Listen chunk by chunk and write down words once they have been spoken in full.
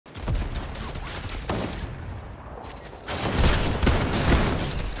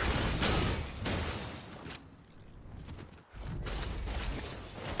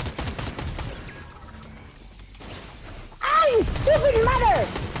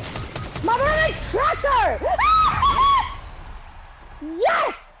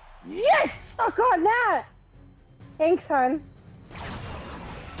Thanks, hon.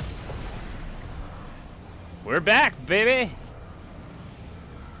 We're back, baby.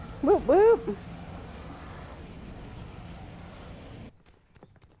 Whoop whoop.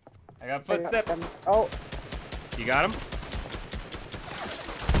 I got footsteps. Oh. You got him?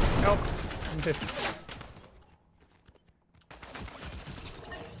 Nope.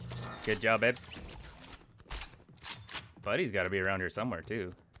 Good job, Ebs. Buddy's got to be around here somewhere,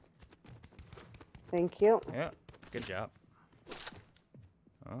 too. Thank you. Yeah, good job.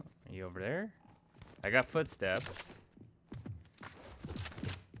 Oh, are you over there? I got footsteps.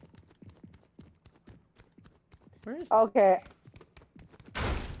 Okay.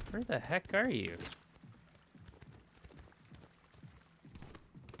 Where the heck are you?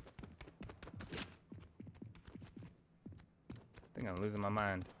 I think I'm losing my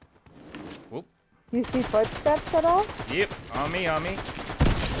mind. Whoop. You see footsteps at all? Yep, on me, on me.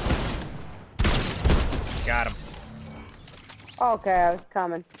 Got him. Okay, I was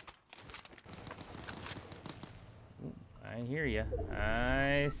coming. I hear ya.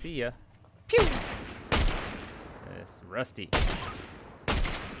 I see ya. Pew! This Rusty. Oh,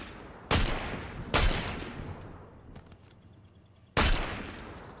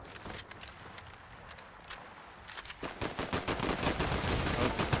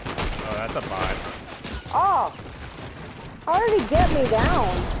 that's a bot. Oh! How did he get me down?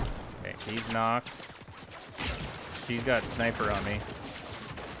 Okay, he's knocked. She's got sniper on me.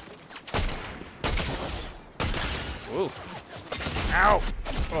 Ooh. Ow!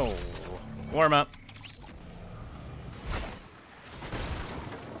 Oh. Warm up.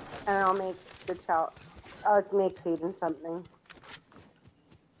 And I'll make the chow. I'll make food and something.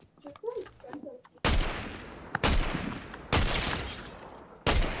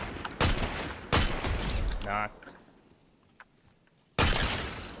 Knocked.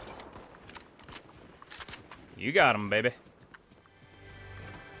 You got him, baby.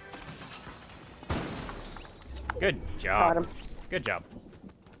 Good job. Got him. Good job.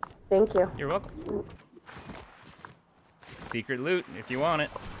 Thank you. You're welcome. Secret loot, if you want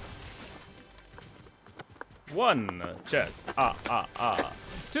it. 1 chest,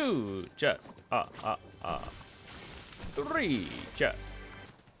 2 chest, 3 chests.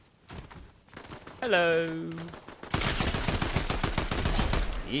 Hello.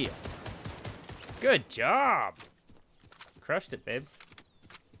 Yeah. Good job. Crushed it, babes.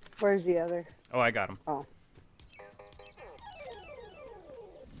 Where's the other? Oh, I got him. Oh.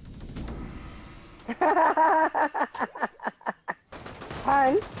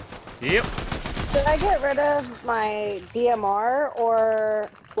 Hun, Yep. should I get rid of my DMR or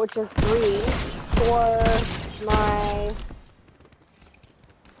which is 3 or my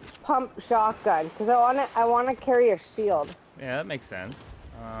pump shotgun? Because I want to carry a shield. Yeah, that makes sense.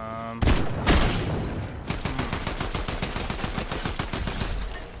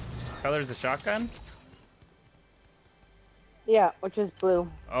 Color's a shotgun? Yeah, which is blue.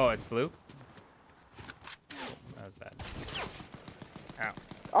 Oh, it's blue? Oh, that was bad. Ow.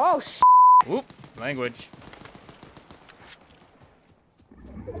 Oh, Whoop. Language.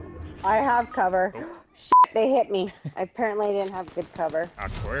 I have cover. Oh. They hit me. Apparently I didn't have good cover.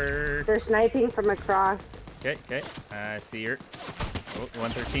 Awkward. They're sniping from across. Okay, okay. I see her. Oh,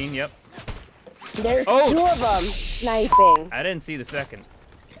 113, yep. There's Oh. 2 of them sniping. I didn't see the second.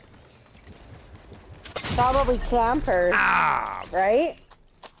 Probably campers, Ah! right?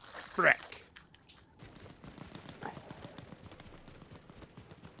 Frick.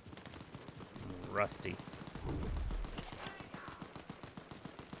 Rusty.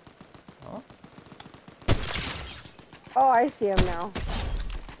 Oh. Oh, I see him now.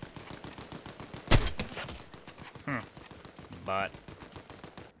 But.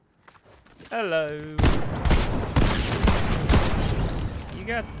 Hello. You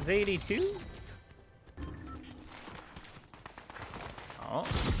got Zadie too? Oh.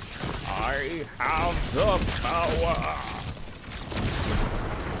 I have the power.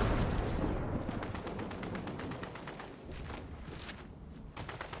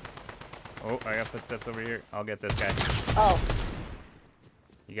 Oh, I got footsteps over here. I'll get this guy. Oh.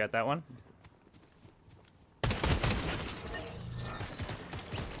 You got that one?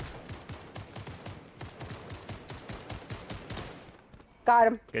 Got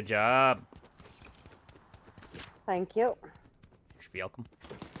him. Good job. Thank you. You're welcome.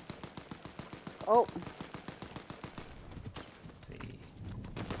 Oh. Let's see.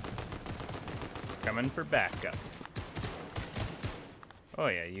 Coming for backup. Oh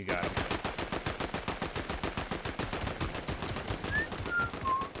yeah, you got him.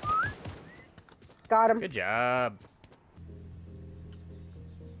 Got him. Good job.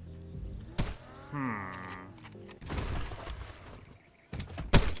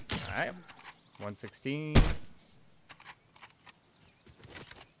 Alright. 116.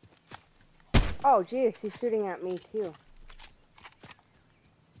 Oh, geez, he's shooting at me too.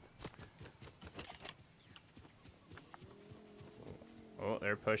 Oh,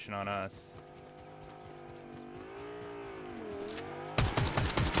 they're pushing on us.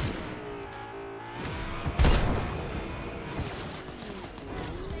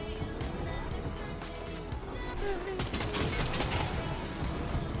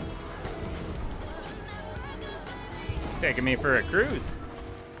 He's taking me for a cruise.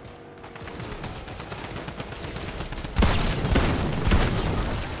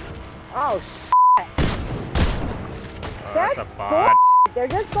 Oh, Oh, that's a bot. they're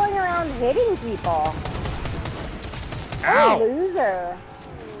just going around hitting people. Ow! Oh, loser.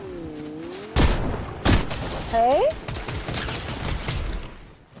 Hey?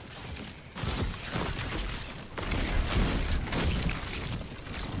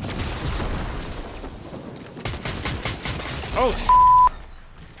 Oh,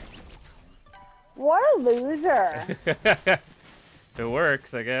 What a loser. if it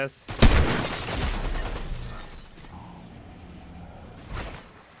works, I guess.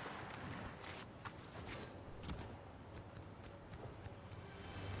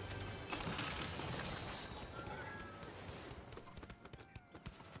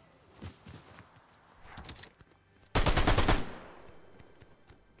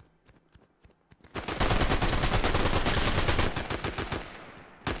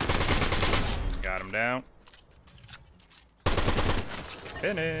 Got him down.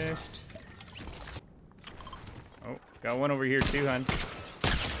 Finished. Oh, got one over here too, hun.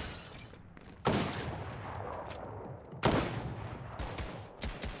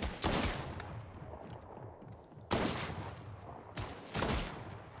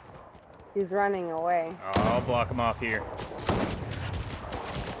 He's running away. I'll block him off here.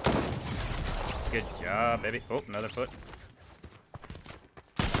 Good job, baby. Oh, another foot.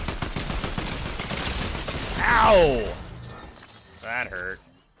 Ow! That hurt.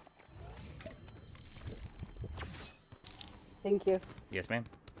 Thank you. Yes, ma'am.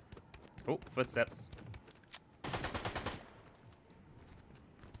 Oh, footsteps.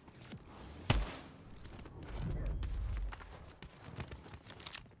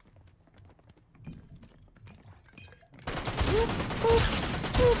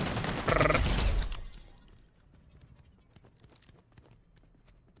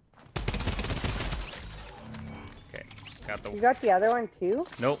 Okay, got the. You got the other one too?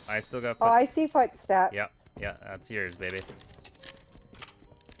 Nope, I still got Oh, footsteps. I see footsteps. Yeah, yeah, that's yours, baby.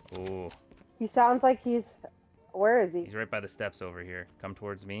 Ooh, He sounds like he's... Where is he? he's right by the steps over here. Come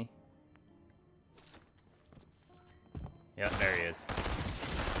towards me. Yeah, there he is.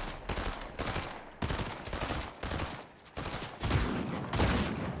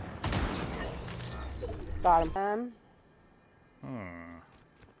 Got him.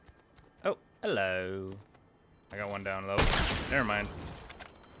 Oh, hello. I got one down low. Never mind.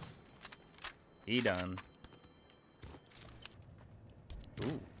 He done.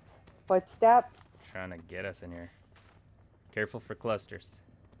 Ooh, Footsteps. trying to get us in here. Careful for clusters.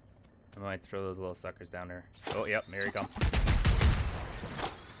 I might throw those little suckers down there. Oh, yep, here he comes.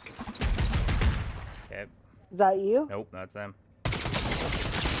 Okay. Is that you? Nope, that's them.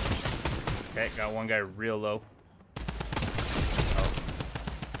 Okay, got one guy real low. Oh.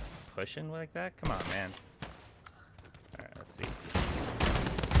 Pushing like that? Come on, man. Alright, let's see.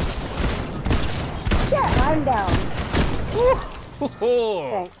 Yeah, I'm down. Woo.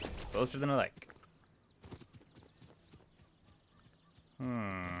 Thanks. Closer than I like.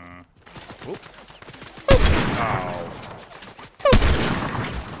 Oop. Oh.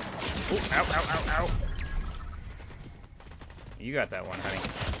 Ooh, ow, ow, ow, ow. You got that one, honey.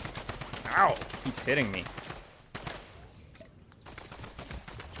 Ow! Keeps hitting me.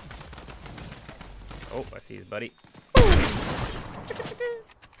 Oh, I see his buddy.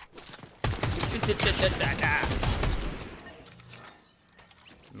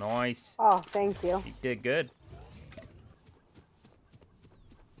 Nice. Oh, thank you. You did good.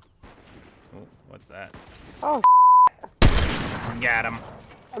 Oh, what's that? Oh, Got him.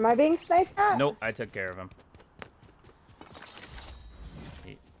 am I being sniped at? Nope, I took care of him.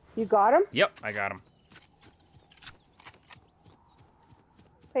 You got him? Yep, I got him.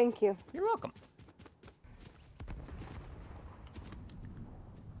 Thank you. You're welcome.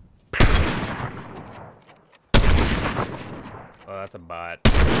 Oh, that's a bot.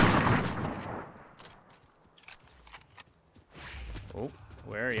 Oh,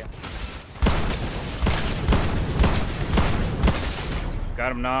 where are you?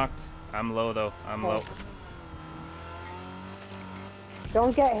 Got him knocked. I'm low though. I'm low.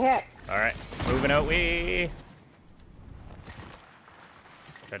 Don't get hit. Alright, moving out. We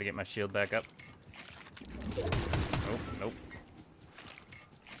try to get my shield back up. Nope, nope.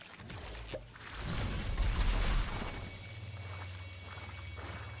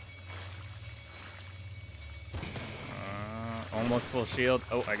 Almost full shield.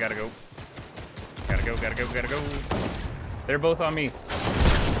 Oh, I gotta go. Gotta go, gotta go, gotta go. They're both on me.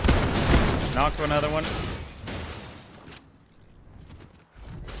 Knocked another one.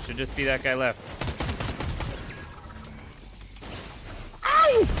 Should just be that guy left. Ah,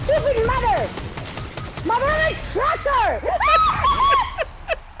 you stupid mother! Mother of a trucker!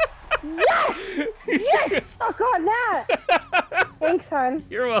 Yes! Yes! Suck on that! Thanks, hon.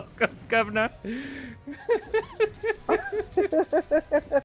 You're welcome, Governor.